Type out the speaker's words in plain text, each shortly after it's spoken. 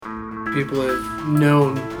people have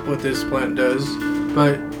known what this plant does,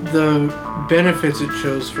 but the benefits it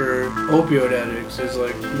shows for opioid addicts is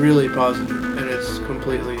like really positive, and it's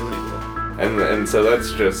completely illegal. And so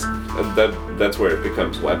that's just that's where it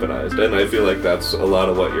becomes weaponized, and I feel like that's a lot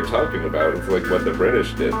of what you're talking about. It's like what the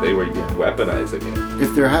British did; they were weaponizing it.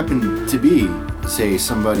 If there happened to be, say,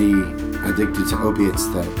 somebody addicted to opiates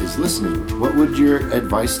that is listening, what would your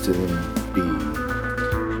advice to them be?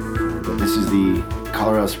 This is the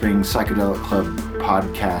Colorado Springs Psychedelic Club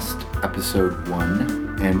podcast, episode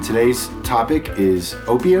 1, and today's topic is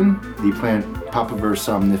opium, the plant Papaver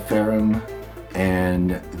somniferum,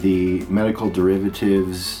 and the medical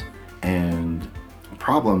derivatives and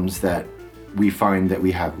problems that we find that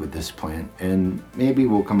we have with this plant, and maybe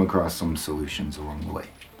we'll come across some solutions along the way.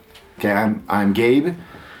 Okay, I'm Gabe.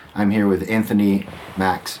 I'm here with Anthony,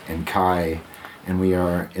 Max, and Kai, and we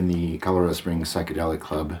are in the Colorado Springs Psychedelic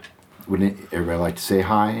Club. Wouldn't everybody like to say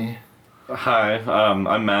hi? Hi,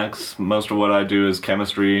 I'm Max. Most of what I do is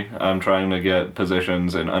chemistry. I'm trying to get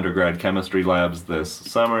positions in undergrad chemistry labs this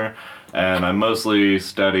summer, and I mostly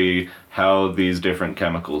study how these different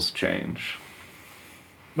chemicals change.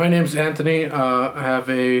 My name's Anthony. I have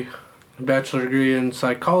a bachelor degree in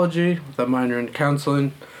psychology with a minor in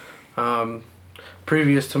counseling.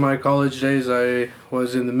 Previous to my college days, I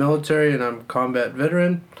was in the military, and I'm a combat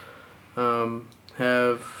veteran.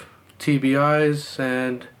 Have TBIs,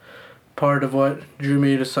 and part of what drew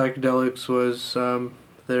me to psychedelics was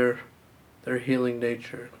their healing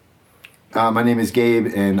nature. My name is Gabe,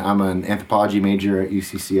 and I'm an anthropology major at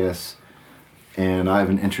UCCS, and I have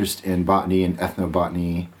an interest in botany and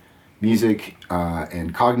ethnobotany, music,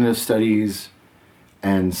 and cognitive studies.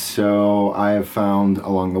 And so I have found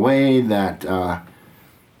along the way that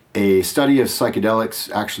a study of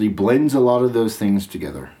psychedelics actually blends a lot of those things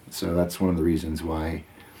together. So that's one of the reasons why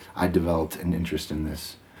I developed an interest in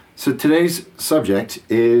this. So today's subject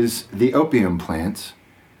is the opium plant.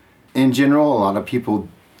 In general, a lot of people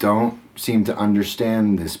don't seem to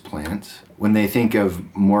understand this plant. When they think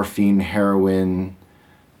of morphine, heroin,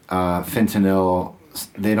 fentanyl,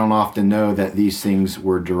 they don't often know that these things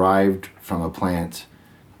were derived from a plant.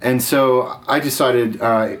 And so I decided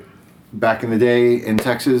back in the day in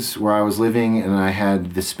Texas where I was living, and I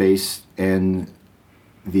had the space and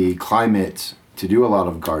the climate to do a lot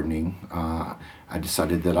of gardening, I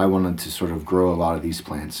decided that I wanted to sort of grow a lot of these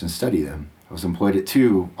plants and study them. I was employed at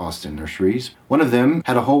 2 Austin nurseries. One of them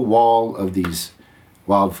had a whole wall of these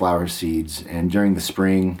wildflower seeds, and during the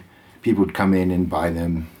spring, people would come in and buy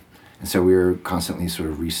them. And so we were constantly sort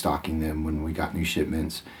of restocking them when we got new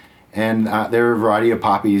shipments. And there were a variety of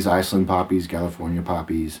poppies, Iceland poppies, California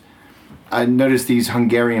poppies. I noticed these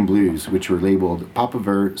Hungarian blues, which were labeled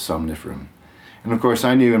Papaver somniferum. And of course,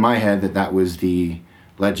 I knew in my head that that was the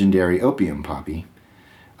legendary opium poppy.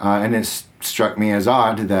 And it struck me as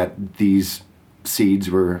odd that these seeds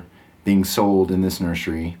were being sold in this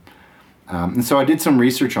nursery. And so I did some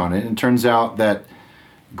research on it, and it turns out that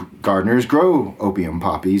gardeners grow opium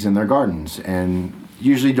poppies in their gardens and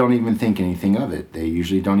usually don't even think anything of it. They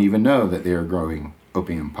usually don't even know that they are growing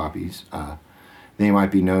opium poppies. They might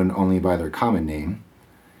be known only by their common name.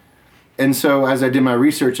 And so as I did my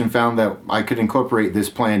research and found that I could incorporate this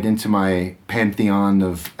plant into my pantheon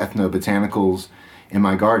of ethnobotanicals in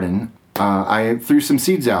my garden, I threw some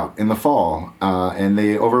seeds out in the fall, and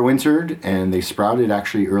they overwintered, and they sprouted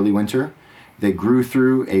actually early winter. They grew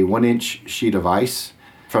through a 1-inch sheet of ice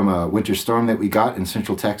from a winter storm that we got in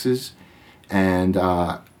central Texas. And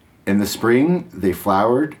in the spring, they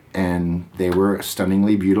flowered, and they were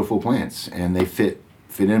stunningly beautiful plants, and they fit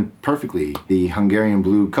in perfectly. The Hungarian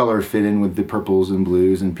blue color fit in with the purples and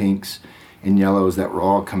blues and pinks and yellows that were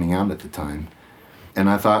all coming out at the time. And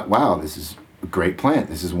I thought, wow, this is a great plant.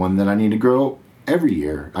 This is one that I need to grow every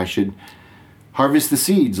year. I should harvest the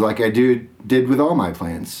seeds like I did with all my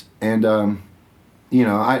plants. And,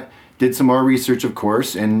 I did some more research, of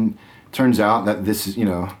course, and turns out that this is,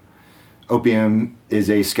 opium is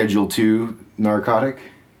a Schedule II narcotic.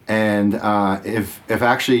 And if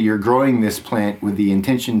actually you're growing this plant with the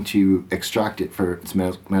intention to extract it for its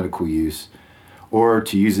medical use, or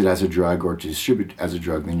to use it as a drug, or to distribute it as a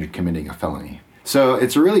drug, then you're committing a felony. So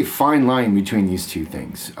it's a really fine line between these two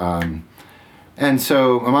things. And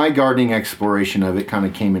so my gardening exploration of it kind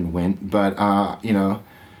of came and went, but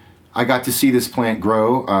I got to see this plant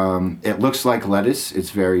grow. It looks like lettuce. It's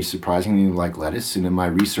very surprisingly like lettuce. And in my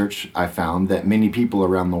research, I found that many people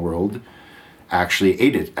around the world actually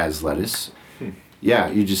ate it as lettuce. Yeah,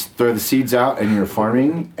 you just throw the seeds out and you're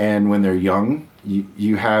farming, and when they're young,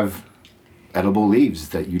 you have edible leaves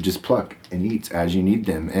that you just pluck and eat as you need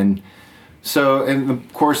them. And so in the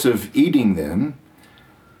course of eating them,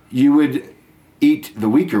 you would eat the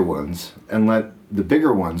weaker ones and let the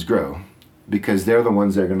bigger ones grow, because they're the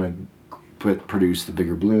ones that are going to produce the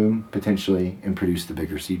bigger bloom, potentially, and produce the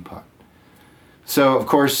bigger seed pod. So, of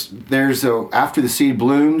course, after the seed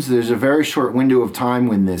blooms, there's a very short window of time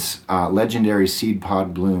when this legendary seed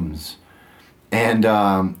pod blooms. And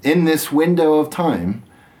in this window of time,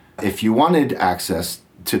 if you wanted access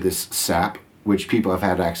to this sap, which people have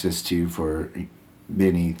had access to for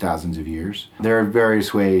many thousands of years, there are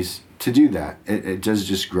various ways to do that. It does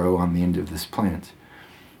just grow on the end of this plant.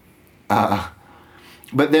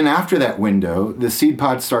 But then after that window, the seed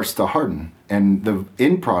pod starts to harden. And the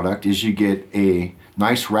end product is you get a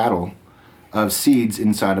nice rattle of seeds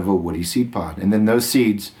inside of a woody seed pod. And then those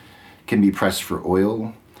seeds can be pressed for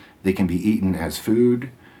oil. They can be eaten as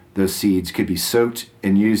food. Those seeds could be soaked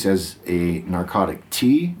and used as a narcotic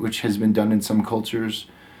tea, which has been done in some cultures.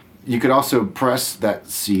 You could also press that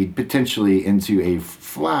seed potentially into a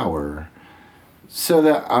flour. So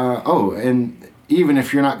that, and even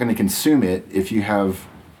if you're not going to consume it, if you have,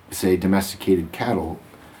 say, domesticated cattle,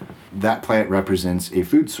 that plant represents a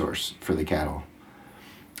food source for the cattle.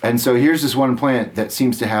 And so here's this one plant that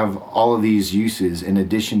seems to have all of these uses in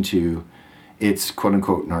addition to its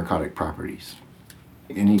quote-unquote narcotic properties.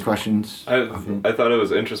 Any questions? I thought it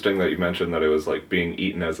was interesting that you mentioned that it was like being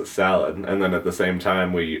eaten as a salad, and then at the same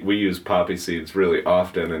time we use poppy seeds really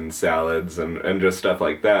often in salads and just stuff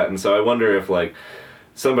like that. And so I wonder if like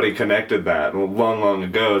somebody connected that long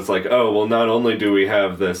ago. It's like, oh, well, not only do we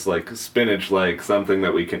have this like spinach, like something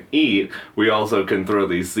that we can eat, we also can throw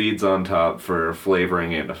these seeds on top for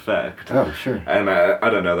flavoring and effect. Oh, sure. And I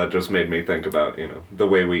don't know, that just made me think about, the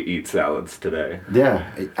way we eat salads today.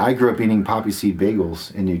 Yeah, I grew up eating poppy seed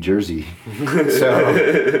bagels in New Jersey. So,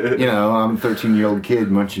 I'm a 13-year-old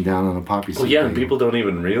kid munching down on a poppy seed bagel. People don't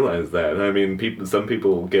even realize that. I mean, some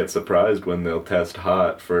people get surprised when they'll test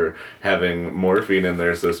hot for having morphine in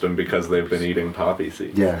their system because they've been eating poppy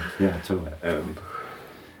seeds. Yeah, totally.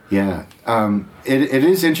 It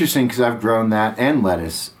is interesting because I've grown that and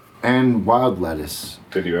lettuce and wild lettuce.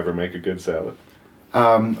 Did you ever make a good salad?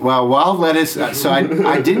 Well, wild lettuce, so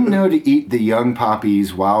I didn't know to eat the young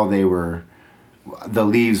poppies the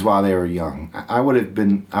leaves while they were young. I would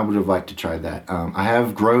have liked to try that. I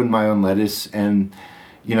have grown my own lettuce, and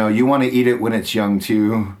you want to eat it when it's young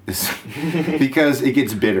too, because it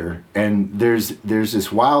gets bitter. And there's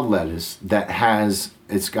this wild lettuce that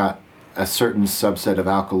it's got a certain subset of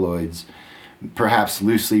alkaloids, perhaps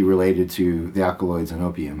loosely related to the alkaloids in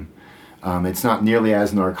opium. It's not nearly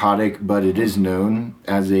as narcotic, but it is known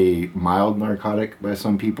as a mild narcotic by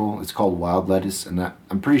some people. It's called wild lettuce, and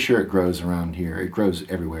I'm pretty sure it grows around here. It grows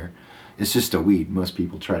everywhere. It's just a weed. Most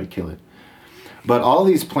people try to kill it. But all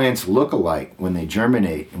these plants look alike when they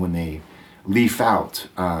germinate, when they leaf out,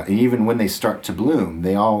 and even when they start to bloom.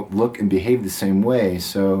 They all look and behave the same way.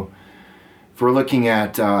 So if we're looking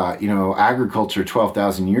at agriculture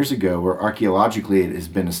 12,000 years ago, where archaeologically it has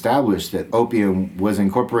been established that opium was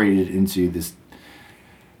incorporated into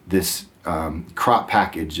this crop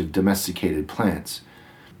package of domesticated plants,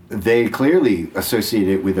 they clearly associate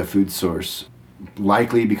it with a food source,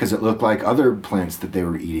 likely because it looked like other plants that they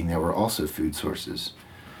were eating that were also food sources.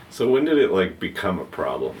 So when did it become a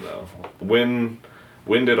problem though? When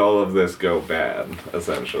did all of this go bad,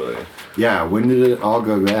 essentially? Yeah, when did it all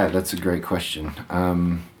go bad? That's a great question.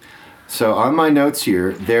 So on my notes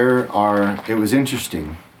here, it was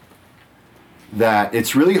interesting that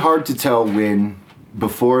it's really hard to tell when,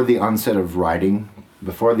 before the onset of writing,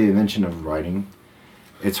 before the invention of writing,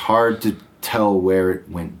 it's hard to tell where it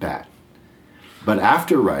went bad. But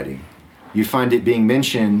after writing, you find it being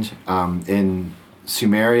mentioned in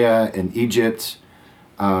Sumeria, in Egypt,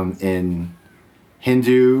 in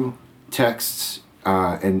Hindu texts,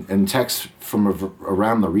 and texts from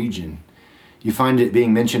around the region. You find it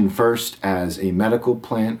being mentioned first as a medical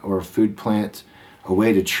plant or a food plant, a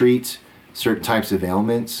way to treat certain types of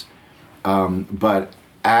ailments. But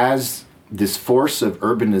as this force of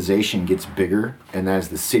urbanization gets bigger, and as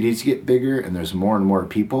the cities get bigger and there's more and more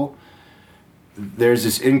people, there's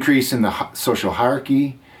this increase in the social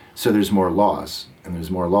hierarchy, so there's more laws, and there's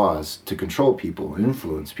more laws to control people and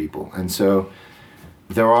influence people. And so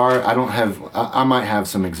I might have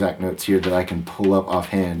some exact notes here that I can pull up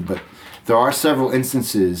offhand, but there are several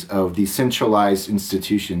instances of these centralized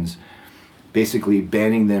institutions basically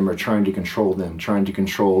banning them or trying to control them, trying to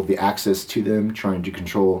control the access to them, trying to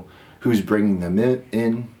control who's bringing them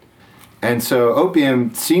in. And so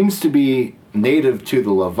opium seems to be native to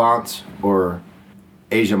the Levant or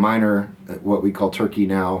Asia Minor, what we call Turkey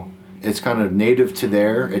now. It's kind of native to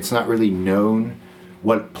there. It's not really known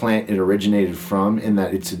what plant it originated from, in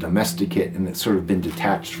that it's a domesticate and it's sort of been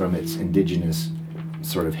detached from its indigenous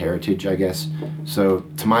sort of heritage, I guess. So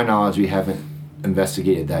to my knowledge, we haven't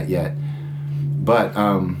investigated that yet. But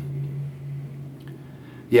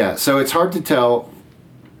yeah, so it's hard to tell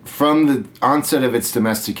from the onset of its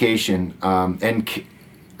domestication, and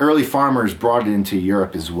early farmers brought it into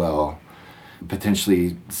Europe as well,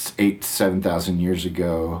 potentially 8,000 to 7,000 years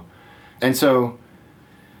ago. And so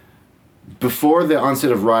before the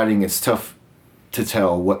onset of writing, it's tough to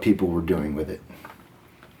tell what people were doing with it.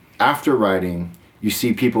 After writing, you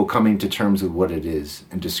see people coming to terms with what it is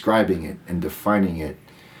and describing it and defining it.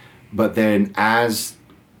 But then as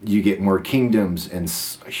you get more kingdoms and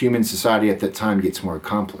human society at that time gets more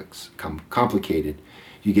complicated,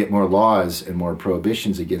 you get more laws and more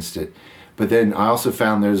prohibitions against it. But then I also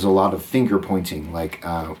found there's a lot of finger pointing. Like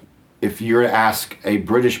if you were to ask a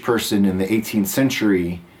British person in the 18th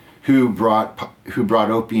century who brought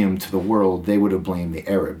opium to the world, they would have blamed the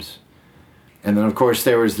Arabs. And then of course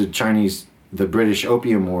there was the British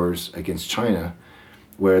Opium Wars against China,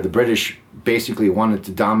 where the British basically wanted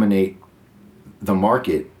to dominate the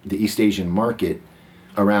market, the East Asian market,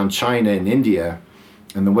 around China and India.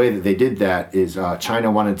 And the way that they did that is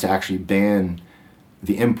China wanted to actually ban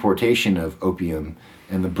the importation of opium,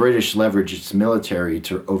 and the British leveraged its military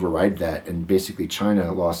to override that. And basically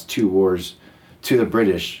China lost 2 wars to the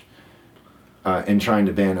British in trying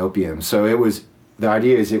to ban opium. So the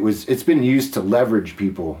idea is it's been used to leverage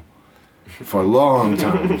people for a long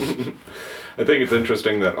time. I think it's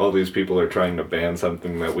interesting that all these people are trying to ban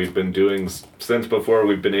something that we've been doing since before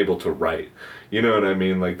we've been able to write. You know what I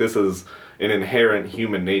mean? Like, this is an inherent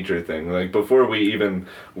human nature thing. Like, before we even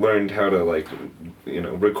learned how to, like, you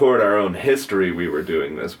know, record our own history, we were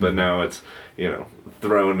doing this. But now it's, you know,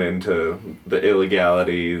 thrown into the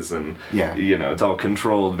illegalities and, you know, it's all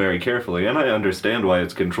controlled very carefully. And I understand why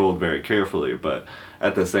it's controlled very carefully, but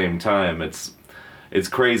at the same time, it's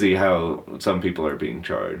crazy how some people are being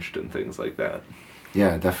charged and things like that.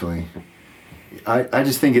 Yeah, definitely. I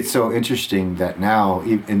just think it's so interesting that now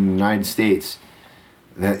in the United States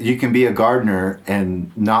that you can be a gardener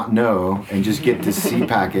and not know and just get to seed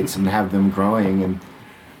packets and have them growing. And,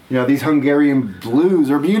 you know, these Hungarian blues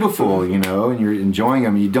are beautiful, you know, and you're enjoying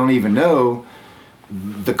them. You don't even know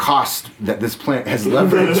the cost that this plant has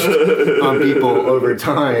leveraged on people over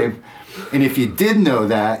time. And if you did know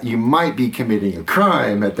that, you might be committing a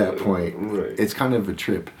crime at that point. Right. It's kind of a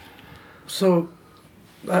trip. So,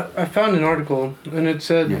 I found an article, and it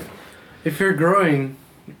said, if you're growing,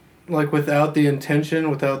 like, without the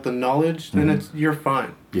intention, without the knowledge, then you're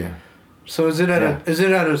fine. Yeah. So is it at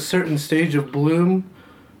a certain stage of bloom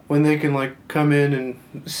when they can, like, come in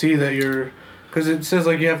and see that you're... Because it says,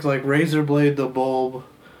 like, you have to, like, razor blade the bulb,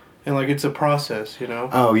 and, like, it's a process, you know?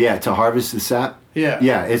 Oh, yeah, to harvest the sap? Yeah.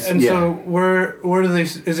 Yeah, So where do they...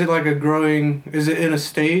 Is it like a growing... Is it in a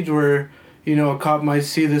stage where, you know, a cop might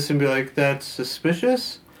see this and be like, that's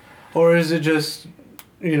suspicious? Or is it just,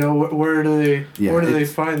 you know, where do they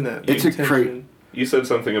find that? It's You said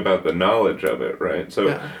something about the knowledge of it, right?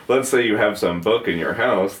 So let's say you have some book in your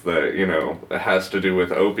house that, you know, has to do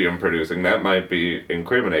with opium producing. That might be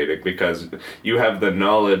incriminating because you have the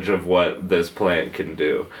knowledge of what this plant can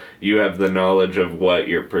do. You have the knowledge of what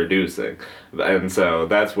you're producing. And so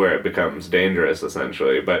that's where it becomes dangerous,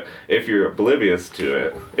 essentially. But if you're oblivious to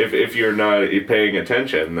it, if you're not paying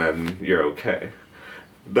attention, then you're okay.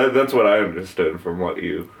 That's what I understood from what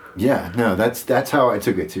you... Yeah, no, that's how I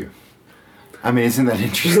took it too. I mean, isn't that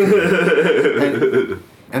interesting?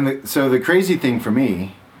 So the crazy thing for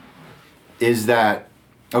me is that,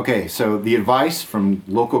 okay, so the advice from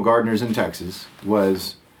local gardeners in Texas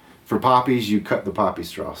was, for poppies, you cut the poppy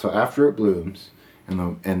straw. So after it blooms,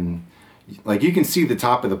 and like you can see the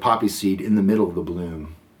top of the poppy seed in the middle of the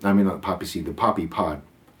bloom. I mean, not the poppy seed, the poppy pod.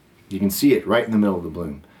 You can see it right in the middle of the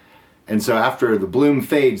bloom. And so after the bloom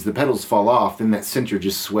fades, the petals fall off, then that center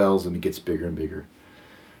just swells and it gets bigger and bigger.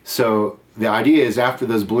 So the idea is after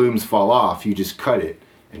those blooms fall off, you just cut it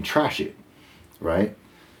and trash it, right?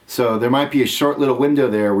 So there might be a short little window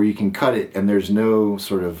there where you can cut it and there's no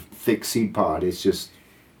sort of thick seed pod. It's just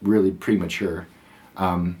really premature.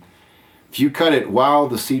 If you cut it while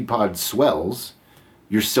the seed pod swells,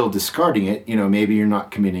 you're still discarding it. You know, maybe you're not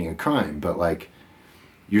committing a crime, but like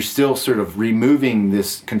you're still sort of removing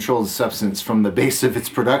this controlled substance from the base of its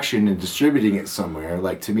production and distributing it somewhere.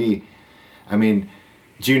 Like, to me, I mean...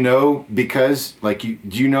 Do you know do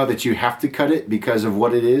you know that you have to cut it because of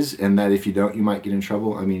what it is, and that if you don't, you might get in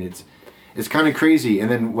trouble? I mean, it's kind of crazy.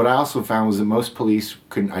 And then what I also found was that most police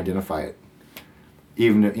couldn't identify it.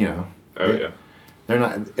 Even, you know. They're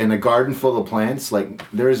not in a garden full of plants. Like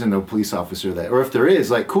there isn't no police officer that, or if there is,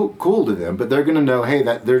 like cool to them. But they're gonna know, hey,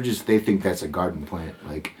 that they think that's a garden plant.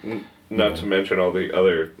 Like, not to mention all the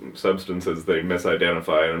other substances they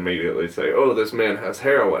misidentify and immediately say, "Oh, this man has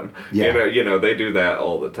heroin." Yeah. You know, they do that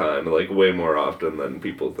all the time, like way more often than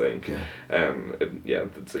people think. Yeah. And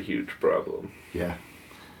that's a huge problem. Yeah.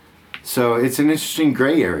 So it's an interesting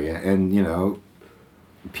gray area, and you know,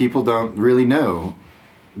 people don't really know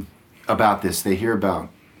about this. They hear about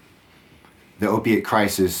the opiate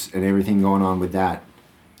crisis and everything going on with that.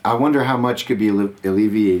 I wonder how much could be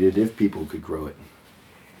alleviated if people could grow it.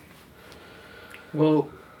 Well,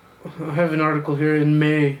 I have an article here in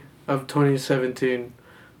May of 2017.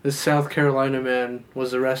 This South Carolina man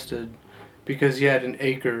was arrested because he had an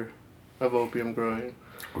acre of opium growing.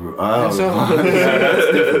 Oh, And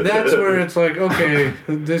so that's where it's like, okay,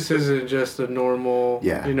 this isn't just a normal,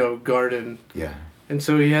 garden. yeah. And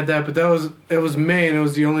so he had that, but it was May, and it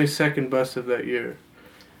was the only second bust of that year.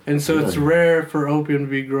 And so it's Really? rare for opium to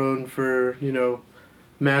be grown for,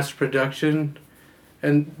 mass production.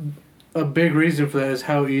 And a big reason for that is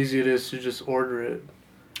how easy it is to just order it.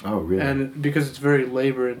 Oh, really? And because it's very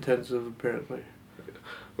labor intensive, apparently.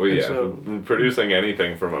 Well, And yeah, so- producing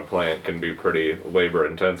anything from a plant can be pretty labor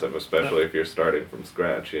intensive, especially if you're starting from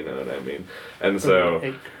scratch, you know what I mean? And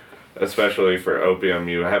so, especially for opium,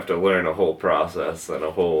 you have to learn a whole process and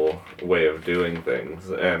a whole way of doing things.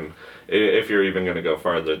 And if you're even going to go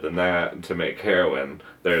farther than that to make heroin,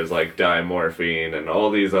 there's like dimorphine and all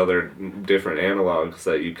these other different analogs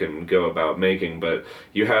that you can go about making, but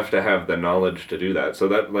you have to have the knowledge to do that. So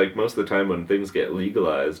that, like, most of the time when things get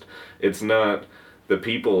legalized, it's not the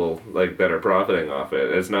people like that are profiting off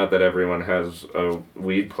it. It's not that everyone has a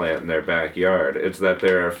weed plant in their backyard. It's that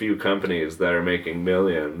there are a few companies that are making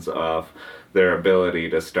millions off their ability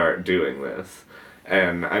to start doing this.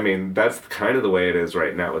 And I mean, that's kind of the way it is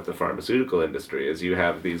right now with the pharmaceutical industry, is you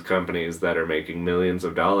have these companies that are making millions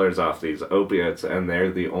of dollars off these opiates, and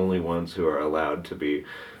they're the only ones who are allowed to be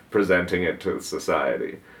presenting it to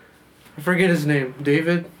society. I forget his name.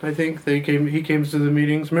 David, I think. He came to the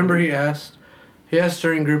meetings. Remember he asked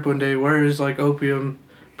during group one day, where is like opium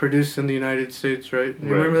produced in the United States, right? You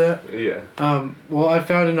remember that? Yeah. Well, I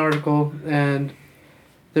found an article, and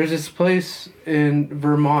there's this place in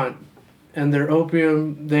Vermont, and their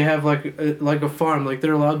opium, they have like a farm, like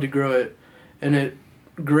they're allowed to grow it, and it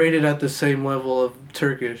graded at the same level of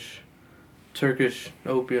Turkish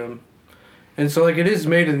opium. And so like it is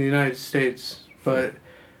made in the United States, but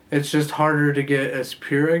it's just harder to get as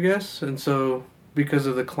pure, I guess, and so because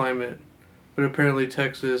of the climate. But apparently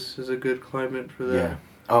Texas is a good climate for that. Yeah.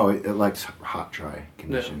 Oh, it likes hot, dry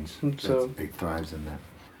conditions. Yeah. So it thrives in that.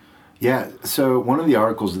 Yeah. So one of the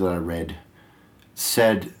articles that I read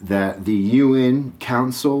said that the UN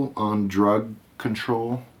Council on Drug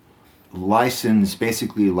Control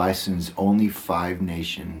basically licensed only 5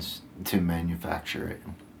 nations to manufacture it.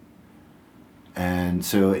 And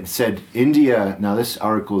so it said India. Now this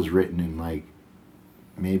article is written in like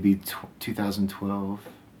maybe 2012.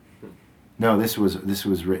 No, this was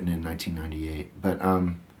written in 1998, but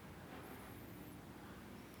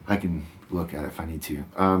I can look at it if I need to.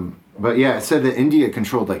 But yeah, it said that India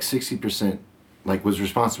controlled like 60%, like was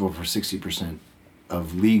responsible for 60%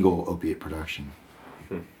 of legal opiate production.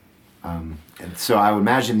 And so I would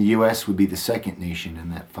imagine the U.S. would be the second nation in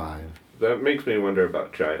that 5. That makes me wonder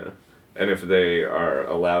about China, and if they are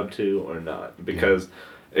allowed to or not, because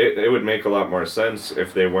it would make a lot more sense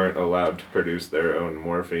if they weren't allowed to produce their own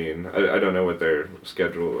morphine. I don't know what their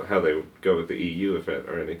schedule, how they go with the EU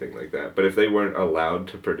or anything like that, but if they weren't allowed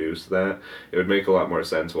to produce that, it would make a lot more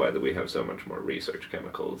sense why that we have so much more research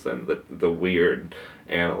chemicals and the weird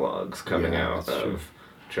analogs coming out of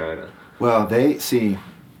China. Well,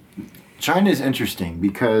 China's interesting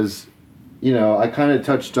because, I kind of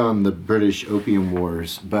touched on the British Opium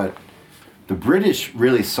Wars, but the British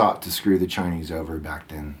really sought to screw the Chinese over back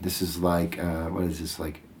then. This is like,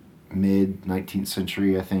 like mid-19th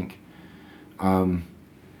century, I think. And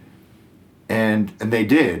they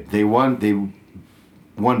did. They won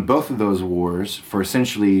both of those wars for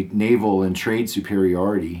essentially naval and trade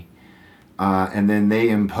superiority. And then they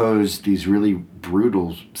imposed these really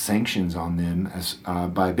brutal sanctions on them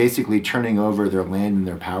by basically turning over their land and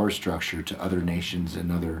their power structure to other nations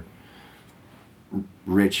and other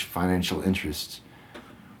rich financial interests.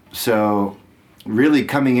 So really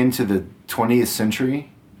coming into the 20th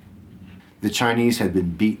century, the Chinese had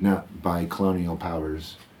been beaten up by colonial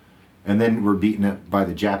powers and then were beaten up by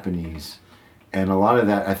the Japanese. And a lot of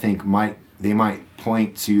that, I think, they might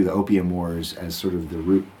point to the Opium Wars as sort of the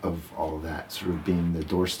root of all of that, sort of being the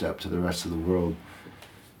doorstep to the rest of the world.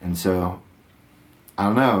 And so I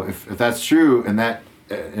don't know if that's true, and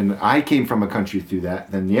I came from a country through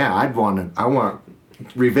that. Then yeah, I want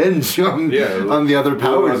revenge on the other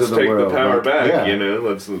powers of the world. Let's take the power back. Yeah. You know,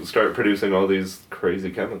 let's start producing all these crazy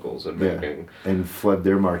chemicals and making and flood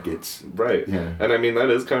their markets. Right. Yeah. And I mean that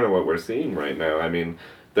is kind of what we're seeing right now. I mean,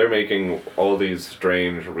 they're making all these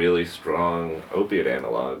strange, really strong opiate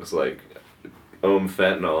analogs like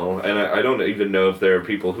fentanyl, and I don't even know if there are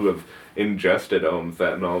people who have ingested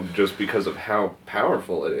fentanyl just because of how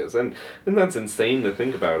powerful it is, and that's insane to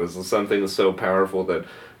think about. Is something so powerful that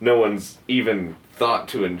no one's even thought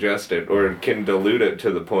to ingest it or can dilute it to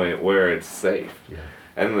the point where it's safe. Yeah.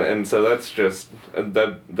 And so that's just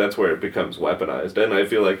that's where it becomes weaponized, and I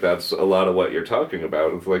feel like that's a lot of what you're talking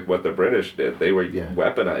about. It's like what the British did; they were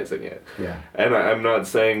weaponizing it. Yeah. And I'm not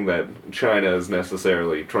saying that China is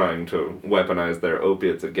necessarily trying to weaponize their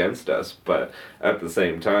opiates against us, but at the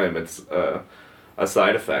same time, it's a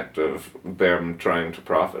side effect of them trying to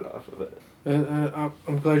profit off of it.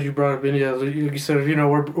 I'm glad you brought up India. Like you said,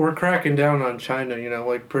 we're cracking down on China.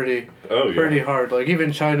 Like pretty hard. Like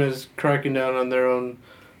even China's cracking down on their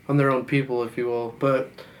own people, if you will. But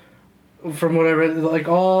from what I read, like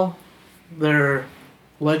all their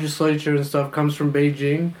legislature and stuff comes from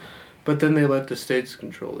Beijing, but then they let the states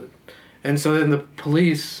control it, and so then the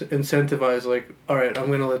police incentivize like, all right, I'm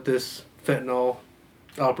gonna let this fentanyl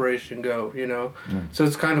operation go. So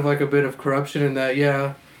it's kind of like a bit of corruption in that.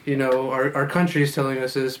 Yeah. Our country's telling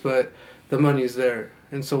us this, but the money's there,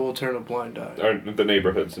 and so we'll turn a blind eye. The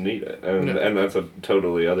neighborhoods need it, and that's a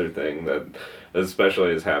totally other thing that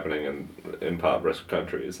especially is happening in impoverished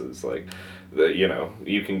countries, is like,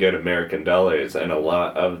 you can get American dollars and a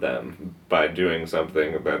lot of them by doing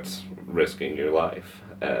something that's risking your life,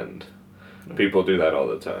 and people do that all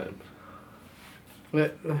the time.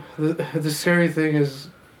 But the scary thing is,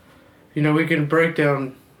 we can break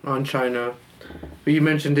down on China. But you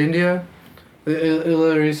mentioned India. It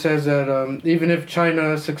literally says that even if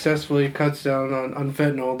China successfully cuts down on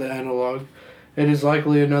fentanyl, the analog, it is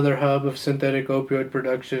likely another hub of synthetic opioid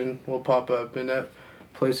production will pop up, and that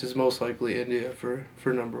place is most likely India for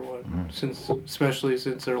number one, especially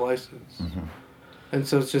since they're licensed. Mm-hmm. And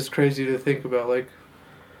so it's just crazy to think about, like,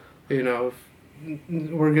 if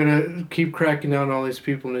we're gonna keep cracking down on all these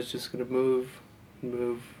people, and it's just gonna move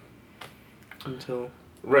until.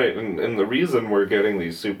 Right, and the reason we're getting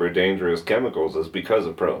these super dangerous chemicals is because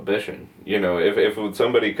of prohibition. If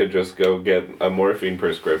somebody could just go get a morphine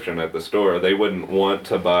prescription at the store, they wouldn't want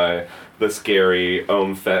to buy the scary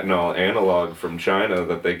fentanyl analog from China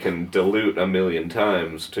that they can dilute 1 million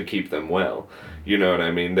times to keep them well. You know what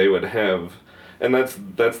I mean? They would have... And that's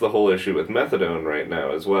the whole issue with methadone right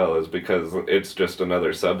now as well, is because it's just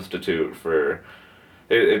another substitute for...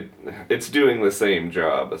 It's doing the same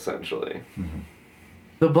job, essentially. Mm-hmm.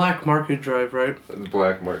 The black market drive, right? The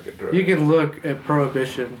black market drive. You can look at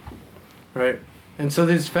prohibition, right? And so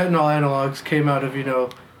these fentanyl analogs came out of,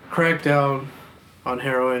 crackdown on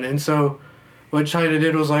heroin. And so what China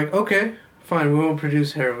did was like, okay, fine, we won't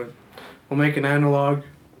produce heroin. We'll make an analog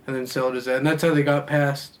and then sell it as that. And that's how they got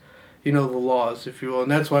past, the laws, if you will.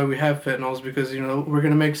 And that's why we have fentanyls, because, we're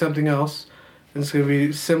going to make something else, and it's going to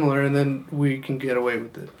be similar, and then we can get away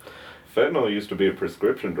with it. Fentanyl used to be a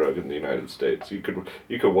prescription drug in the United States. You could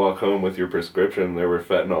walk home with your prescription. There were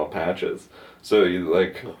fentanyl patches. So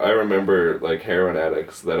I remember heroin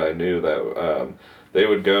addicts that I knew that they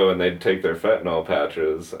would go and they'd take their fentanyl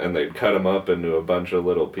patches and they'd cut them up into a bunch of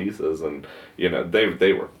little pieces, and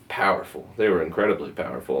they were powerful. They were incredibly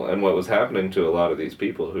powerful. And what was happening to a lot of these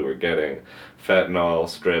people who were getting fentanyl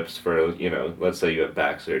strips for let's say you have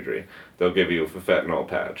back surgery, they'll give you a fentanyl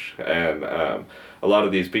patch, and a lot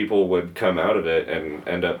of these people would come out of it and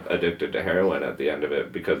end up addicted to heroin at the end of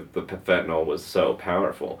it because the fentanyl was so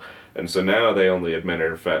powerful. And so now they only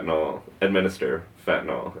administer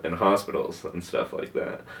fentanyl in hospitals and stuff like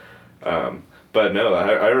that. But no,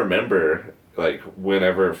 I remember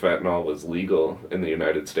whenever fentanyl was legal in the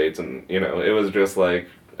United States, and it was just like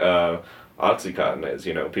OxyContin is.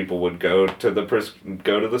 People would go to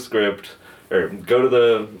the script, or go to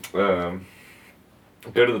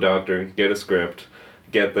the doctor, get a script,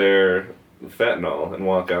 get their fentanyl, and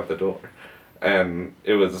walk out the door. And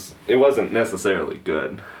it wasn't necessarily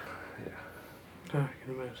good. Yeah. I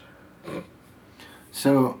can imagine.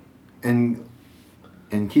 So, in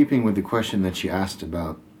keeping with the question that you asked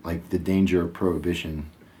about the danger of prohibition,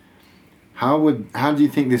 how do you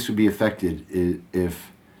think this would be affected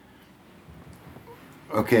if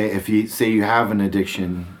you say you have an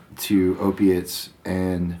addiction to opiates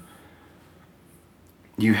and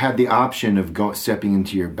you had the option of stepping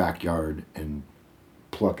into your backyard and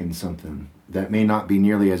plucking something that may not be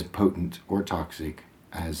nearly as potent or toxic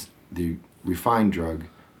as the refined drug,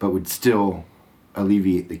 but would still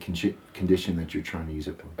alleviate the condition that you're trying to use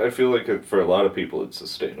it for. I feel like for a lot of people it's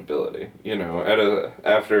sustainability. You know,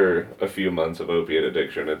 after a few months of opiate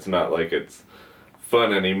addiction, it's not like it's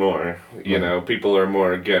fun anymore. You know, people are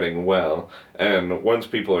more getting well, and once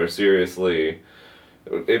people are seriously,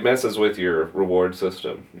 it messes with your reward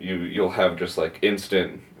system. You'll have just like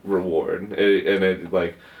instant reward,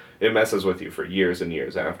 it messes with you for years and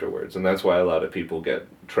years afterwards, and that's why a lot of people get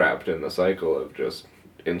trapped in the cycle of just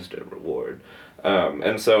instant reward.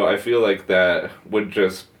 And so I feel like that would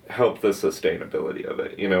just help the sustainability of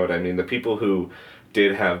it. You know what I mean? The people who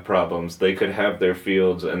did have problems, they could have their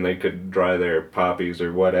fields and they could dry their poppies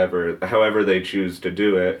or whatever, however they choose to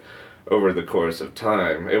do it over the course of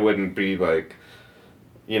time. It wouldn't be like,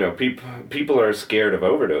 you know, people are scared of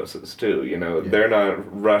overdoses too. You know, they're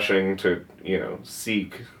not rushing to, you know,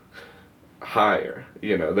 seek higher.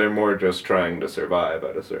 You know, they're more just trying to survive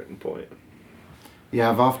at a certain point. Yeah,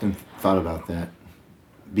 I've often thought about that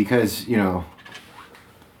because, you know,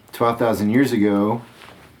 12,000 years ago,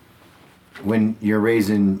 when you're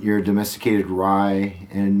raising your domesticated rye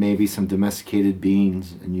and maybe some domesticated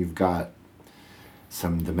beans, and you've got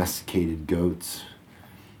some domesticated goats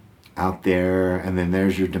out there, and then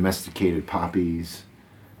there's your domesticated poppies.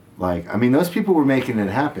 Like, I mean, those people were making it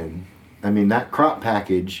happen. I mean, that crop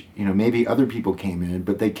package, you know, maybe other people came in,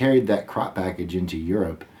 but they carried that crop package into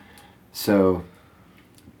Europe. So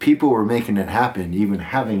people were making it happen, even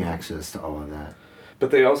having access to all of that. But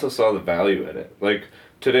they also saw the value in it. Like,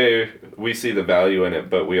 today, we see the value in it,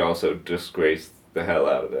 but we also disgrace the hell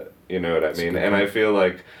out of it. You know what I mean? And I feel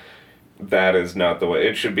like that is not the way.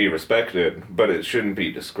 It should be respected, but it shouldn't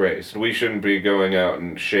be disgraced. We shouldn't be going out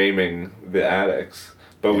and shaming the addicts,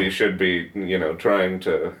 but we should be, you know, trying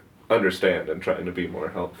to understand and trying to be more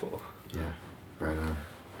helpful. Yeah, right on.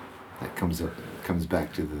 That comes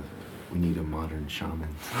back to we need a modern shaman.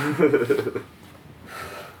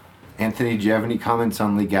 Anthony, do you have any comments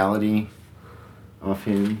on legality off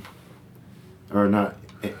him? Or not,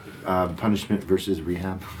 punishment versus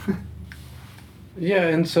rehab? Yeah,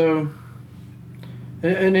 and so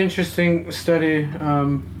an interesting study,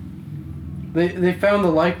 they found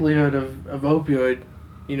the likelihood of opioid,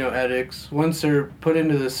 you know, addicts, once they're put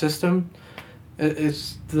into the system,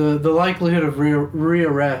 it's the likelihood of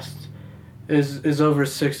rearrest is over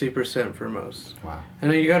 60% for most. Wow.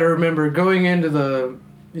 And you got to remember, going into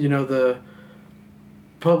the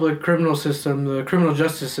public criminal system, the criminal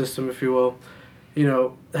justice system, if you will, you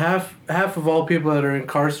know, half of all people that are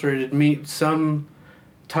incarcerated meet some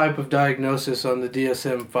type of diagnosis on the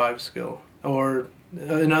DSM-5 scale, or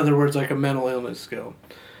in other words, like a mental illness scale.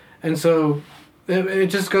 And so it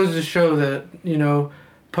just goes to show that, you know,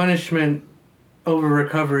 punishment over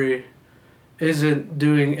recovery isn't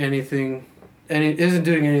doing anything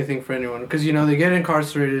for anyone, because, you know, they get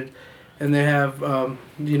incarcerated and they have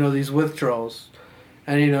you know, these withdrawals,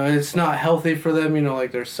 and, you know, it's not healthy for them, you know,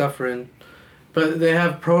 like they're suffering, but they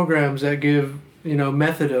have programs that give, you know,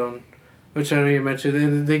 methadone, which I know you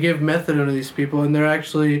mentioned. They give methadone to these people, and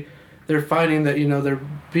they're finding that, you know, they're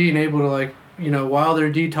being able to, like, you know, while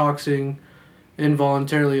they're detoxing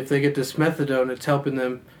involuntarily, if they get this methadone, it's helping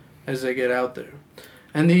them as they get out there.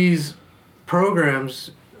 And these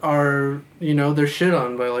programs are, you know, they're shit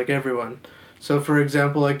on by, like, everyone. So, for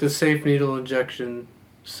example, like the safe needle injection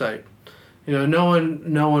site, you know, no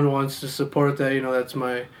one wants to support that. You know, that's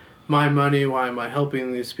my money. Why am I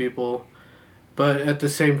helping these people? But at the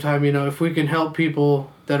same time, you know, if we can help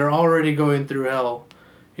people that are already going through hell,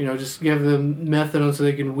 you know, just give them methadone so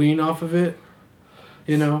they can wean off of it,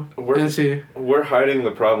 you know. We're hiding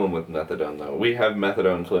the problem with methadone, though. We have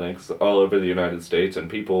methadone clinics all over the United States, and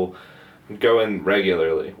people go in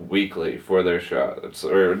regularly, weekly, for their shots,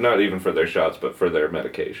 or not even for their shots, but for their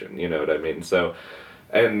medication, you know what I mean? So,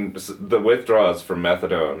 and the withdrawals from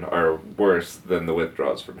methadone are worse than the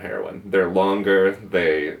withdrawals from heroin. They're longer,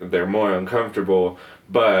 they're more uncomfortable,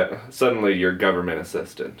 but suddenly you're government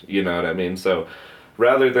assisted, you know what I mean? So,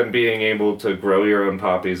 rather than being able to grow your own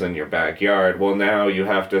poppies in your backyard, well, now you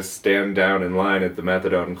have to stand down in line at the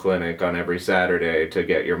methadone clinic on every Saturday to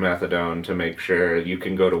get your methadone to make sure you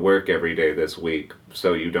can go to work every day this week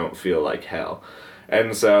so you don't feel like hell.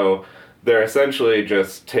 And so they're essentially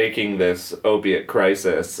just taking this opiate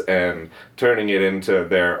crisis and turning it into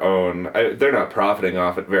their own. They're not profiting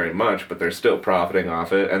off it very much, but they're still profiting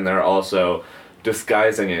off it, and they're also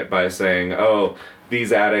disguising it by saying, oh,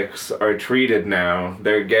 these addicts are treated now,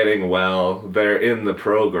 they're getting well, they're in the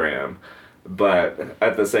program. But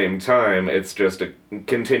at the same time, it's just a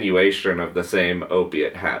continuation of the same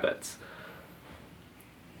opiate habits.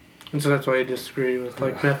 And so that's why I disagree with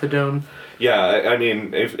like methadone. Yeah, I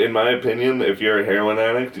mean, if in my opinion, if you're a heroin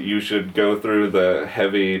addict, you should go through the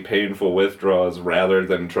heavy, painful withdrawals rather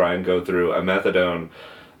than try and go through a methadone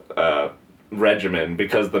regimen,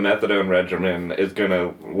 because the methadone regimen is going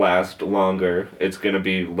to last longer. It's going to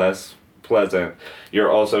be less pleasant.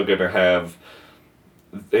 You're also going to have,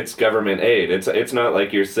 it's government aid. It's not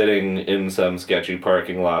like you're sitting in some sketchy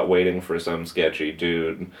parking lot waiting for some sketchy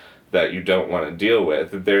dude that you don't want to deal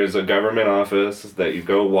with. There's a government office that you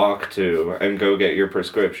go walk to and go get your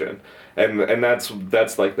prescription. And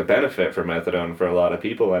that's like the benefit for methadone for a lot of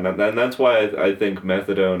people. And that's why I think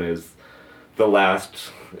methadone is the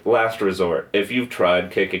last resort. If you've tried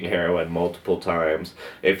kicking heroin multiple times,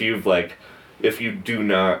 if you do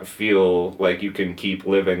not feel like you can keep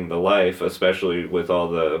living the life, especially with all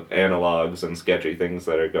the analogs and sketchy things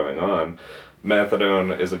that are going on,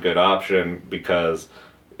 methadone is a good option because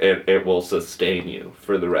it will sustain you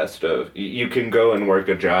for the rest of... You can go and work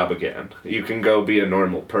a job again. You can go be a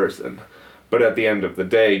normal person. But at the end of the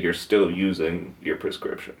day, you're still using your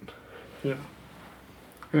prescription. Yeah.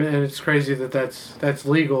 And it's crazy that's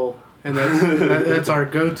legal, and that's our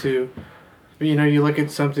go-to. You know, you look at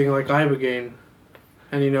something like Ibogaine,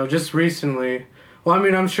 and, you know, just recently... Well, I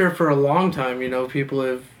mean, I'm sure for a long time, you know, people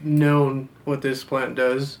have known what this plant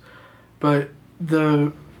does, but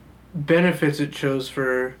the benefits it shows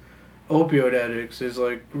for opioid addicts is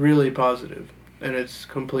like really positive, and it's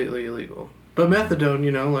completely illegal. But methadone,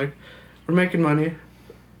 you know, like, we're making money,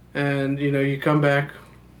 and, you know, you come back,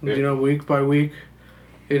 you know, week by week,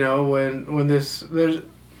 you know, when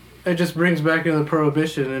it just brings back into the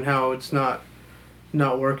prohibition and how it's not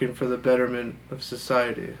working for the betterment of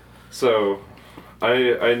society. So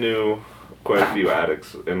I knew quite a few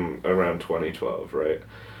addicts in around 2012, right?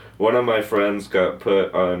 One of my friends got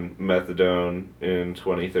put on methadone in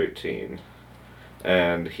 2013,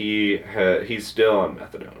 and he's still on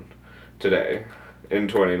methadone today in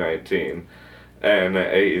 2019, and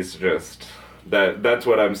he's just that's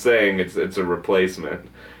what I'm saying. It's a replacement.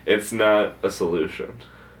 It's not a solution.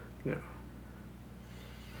 Yeah.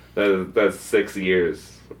 That's 6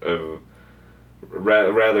 years of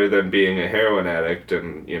rather than being a heroin addict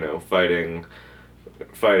and, you know, fighting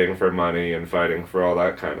for money and fighting for all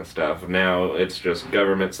that kind of stuff. Now it's just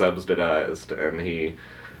government subsidized, and he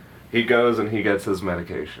goes and he gets his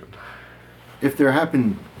medication. If there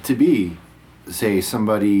happened to be, say,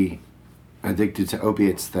 somebody addicted to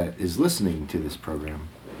opiates that is listening to this program,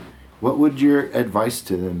 what would your advice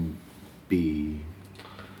to them be?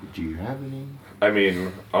 Do you have any? I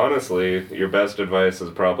mean, honestly, your best advice is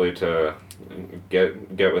probably to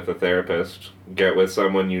get with a therapist, get with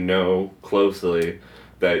someone you know closely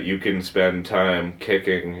that you can spend time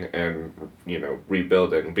kicking and, you know,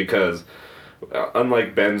 rebuilding, because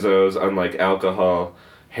unlike benzos, unlike alcohol,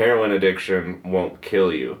 heroin addiction won't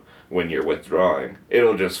kill you when you're withdrawing.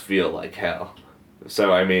 It'll just feel like hell.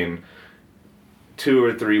 So, I mean, 2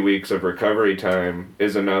 or 3 weeks of recovery time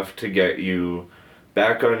is enough to get you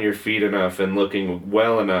back on your feet enough and looking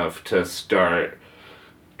well enough to start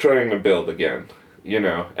trying to build again, you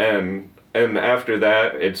know, and after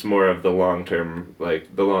that, it's more of the long-term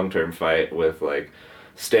fight with, like,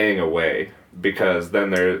 staying away, because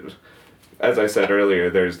then there's, as I said earlier,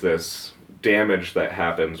 there's this damage that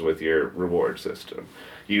happens with your reward system.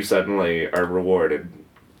 You suddenly are rewarded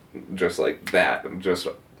just like that, just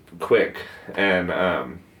quick, and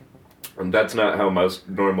that's not how most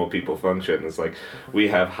normal people function. It's like, we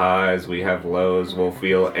have highs, we have lows, we'll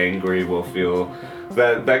feel angry, we'll feel...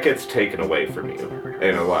 That gets taken away from you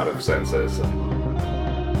in a lot of senses.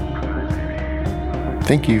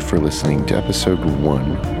 Thank you for listening to episode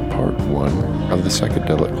 1, part 1 of the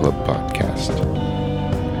Psychedelic Club podcast.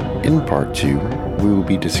 In part 2, we will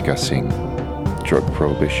be discussing drug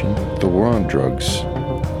prohibition, the war on drugs,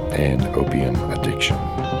 and opium addiction.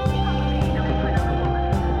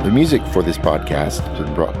 The music for this podcast is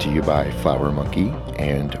brought to you by Flower Monkey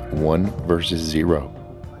and One vs. Zero.